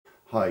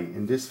Hi,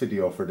 in this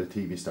video for the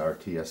TV Star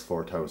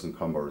TS4000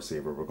 combo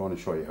receiver, we're going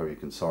to show you how you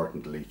can sort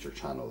and delete your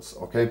channels,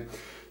 okay?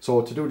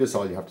 So to do this,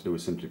 all you have to do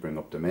is simply bring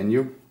up the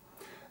menu,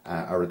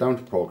 arrow down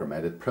to Program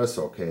Edit, press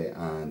OK,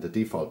 and the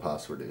default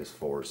password is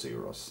 4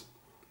 zeros.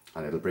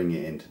 And it'll bring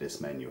you into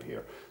this menu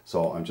here.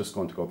 So I'm just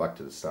going to go back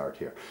to the start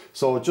here.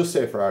 So just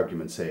say for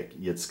argument's sake,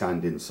 you'd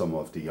scanned in some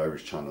of the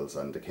Irish channels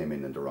and they came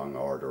in the wrong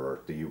order,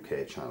 or the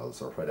UK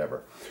channels or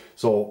whatever.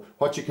 So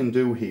what you can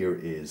do here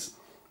is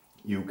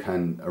you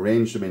can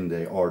arrange them in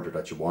the order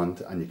that you want,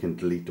 and you can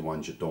delete the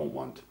ones you don't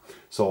want.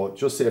 So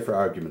just say for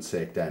argument's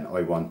sake then,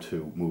 I want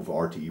to move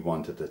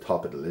RTE1 to the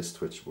top of the list,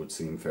 which would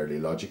seem fairly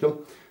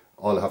logical.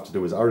 All I have to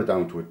do is arrow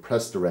down to it,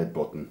 press the red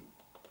button,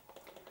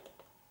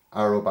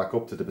 arrow back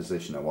up to the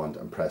position I want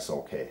and press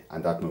OK,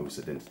 and that moves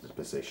it into the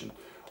position.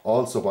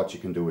 Also, what you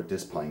can do at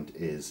this point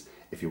is,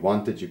 if you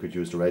wanted, you could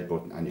use the red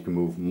button and you can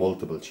move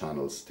multiple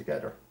channels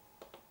together.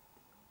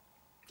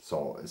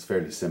 So it's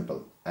fairly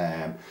simple.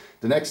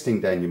 The next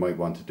thing then you might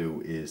want to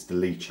do is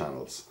delete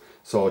channels.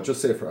 So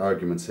just say for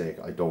argument's sake,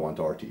 I don't want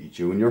RTE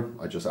Junior.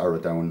 I just arrow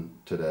down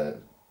to the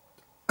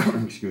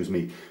excuse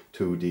me,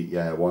 to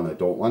the one I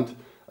don't want.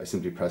 I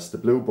simply press the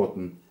blue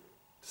button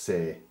to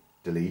say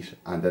delete,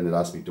 and then it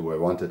asks me, do I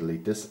want to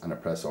delete this? And I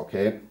press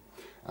OK.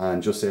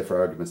 And just say for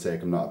argument's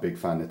sake, I'm not a big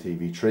fan of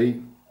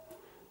TV3.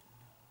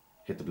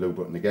 Hit the blue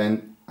button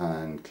again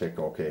and click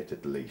OK to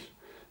delete.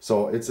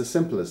 So it's as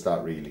simple as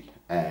that, really.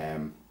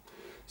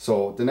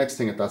 So the next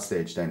thing at that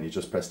stage then, you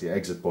just press the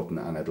exit button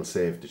and it'll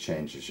save the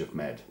changes you've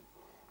made.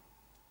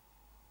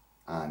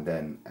 And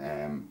then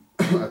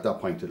at that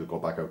point it'll go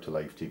back out to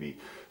live TV.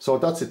 So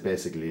that's it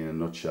basically in a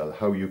nutshell,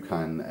 how you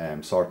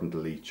can sort and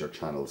delete your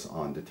channels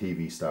on the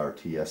TV Star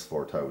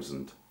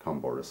TS4000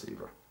 combo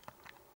receiver.